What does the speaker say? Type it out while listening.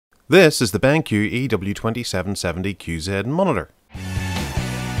This is the BenQ EW2770QZ monitor.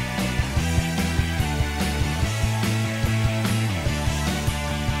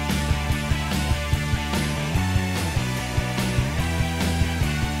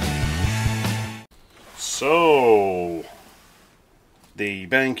 So, the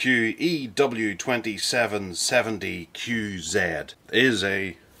BenQ EW2770QZ is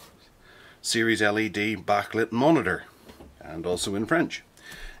a series LED backlit monitor, and also in French.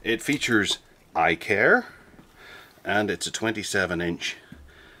 It features eye care, and it's a 27-inch,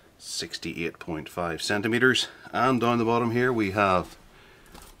 68.5 centimeters. And down the bottom here we have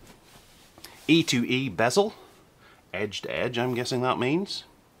E to E bezel, edge to edge, I'm guessing that means.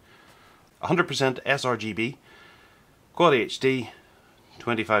 100% sRGB, Quad HD,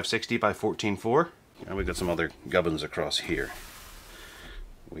 2560 by 14.4, and we've got some other gubbins across here.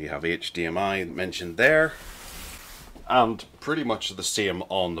 We have HDMI mentioned there, and pretty much the same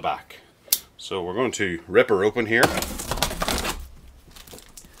on the back. So we're going to rip her open here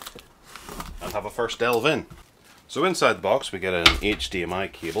and have a first delve in. So inside the box we get an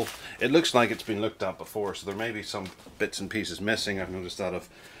HDMI cable. It looks like it's been looked at before, so there may be some bits and pieces missing. I've noticed that of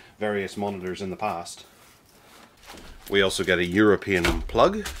various monitors in the past. We also get a European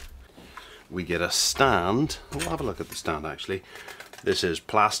plug. We get a stand. We'll have a look at the stand actually. This is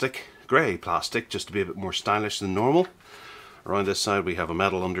plastic, grey plastic, just to be a bit more stylish than normal. Around this side we have a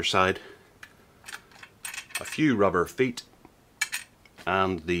metal underside, a few rubber feet,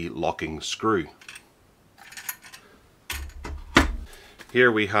 and the locking screw.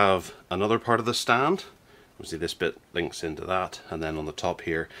 Here we have another part of the stand. You see this bit links into that, and then on the top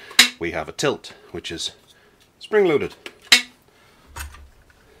here we have a tilt, which is spring-loaded.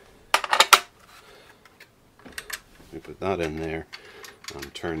 We put that in there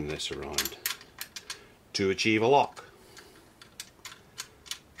and turn this around to achieve a lock.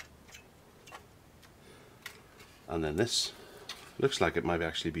 And then this looks like it might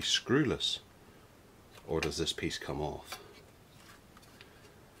actually be screwless. Or does this piece come off?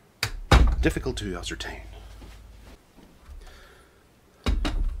 Difficult to ascertain.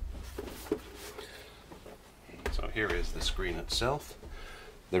 So here is the screen itself.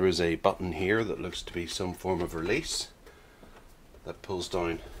 There is a button here that looks to be some form of release that pulls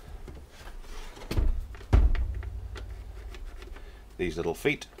down these little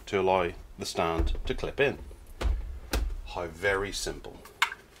feet to allow the stand to clip in. How very simple.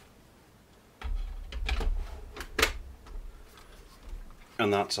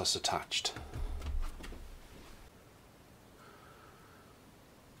 And that's us attached.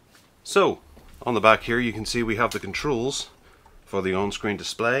 So, on the back here you can see we have the controls for the on-screen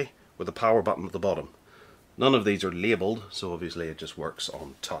display with a power button at the bottom. None of these are labelled, so obviously it just works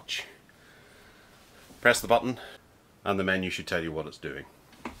on touch. Press the button and the menu should tell you what it's doing.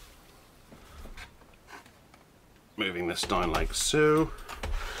 Moving this down like so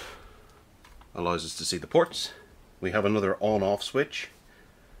allows us to see the ports. We have another on-off switch,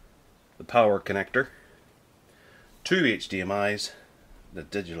 the power connector, two HDMIs, the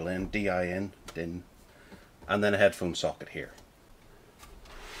digital in, DIN, and then a headphone socket here.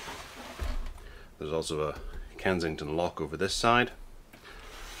 There's also a Kensington lock over this side,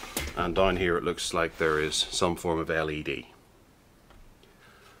 and down here it looks like there is some form of LED.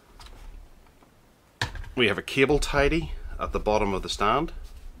 We have a cable tidy at the bottom of the stand,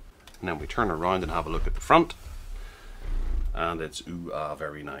 and then we turn around and have a look at the front, and it's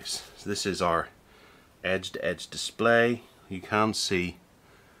very nice. So this is our edge-to-edge display. You can see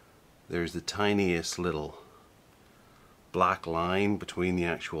there's the tiniest little black line between the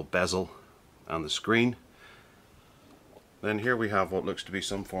actual bezel and the screen. Then here we have what looks to be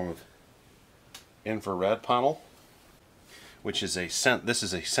some form of infrared panel, which is this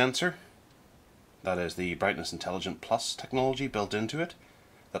is a sensor. That is the Brightness Intelligent Plus technology built into it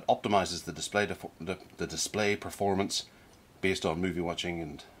that optimizes the display performance based on movie watching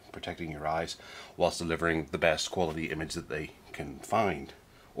and protecting your eyes whilst delivering the best quality image that they can find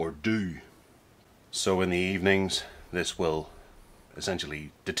or do. So in the evenings this will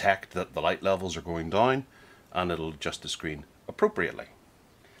essentially detect that the light levels are going down and it'll adjust the screen appropriately.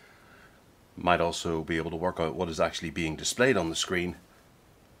 Might also be able to work out what is actually being displayed on the screen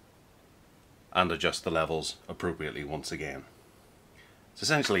and adjust the levels appropriately once again. So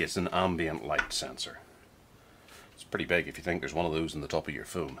essentially it's an ambient light sensor. It's pretty big if you think there's one of those in the top of your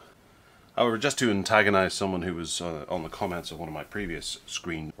phone. However, just to antagonize someone who was on the comments of one of my previous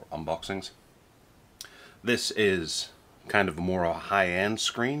screen unboxings, this is kind of more a high-end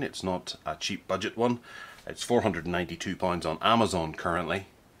screen. It's not a cheap budget one. It's £492 on Amazon currently,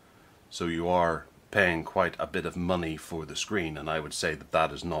 so you are paying quite a bit of money for the screen, and I would say that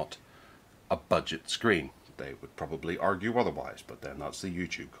that is not a budget screen. They would probably argue otherwise, but then that's the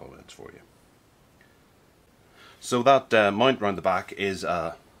YouTube comments for you. So that mount round the back is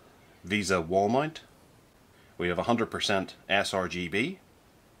a VESA wall mount. We have 100% sRGB,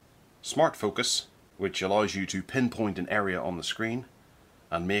 smart focus, which allows you to pinpoint an area on the screen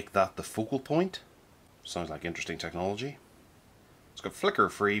and make that the focal point. Sounds like interesting technology. It's got flicker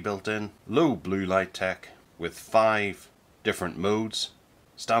free built in, low blue light tech with 5 different modes,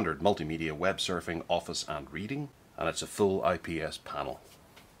 standard multimedia, web surfing, office and reading, and it's a full IPS panel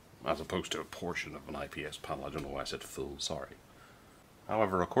as opposed to a portion of an IPS panel. I don't know why I said full, sorry.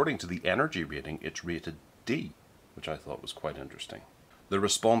 However, according to the energy rating, it's rated D, which I thought was quite interesting. The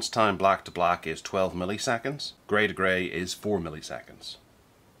response time black to black is 12 milliseconds, grey to grey is 4 milliseconds.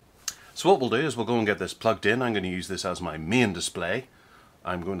 So what we'll do is we'll go and get this plugged in. I'm going to use this as my main display.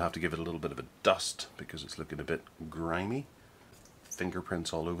 I'm going to have to give it a little bit of a dust because it's looking a bit grimy.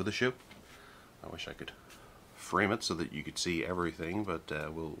 Fingerprints all over the shoe. I wish I could frame it so that you could see everything, but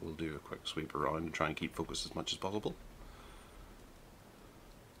we'll do a quick sweep around and try and keep focus as much as possible.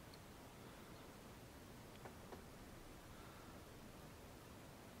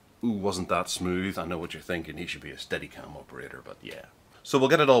 Ooh, wasn't that smooth? I know what you're thinking, he should be a Steadicam operator, but yeah. So we'll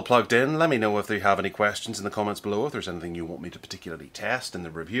get it all plugged in. Let me know if you have any questions in the comments below, if there's anything you want me to particularly test in the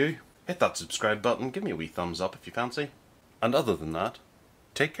review. Hit that subscribe button, give me a wee thumbs up if you fancy. And other than that,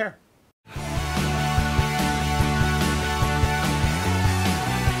 take care.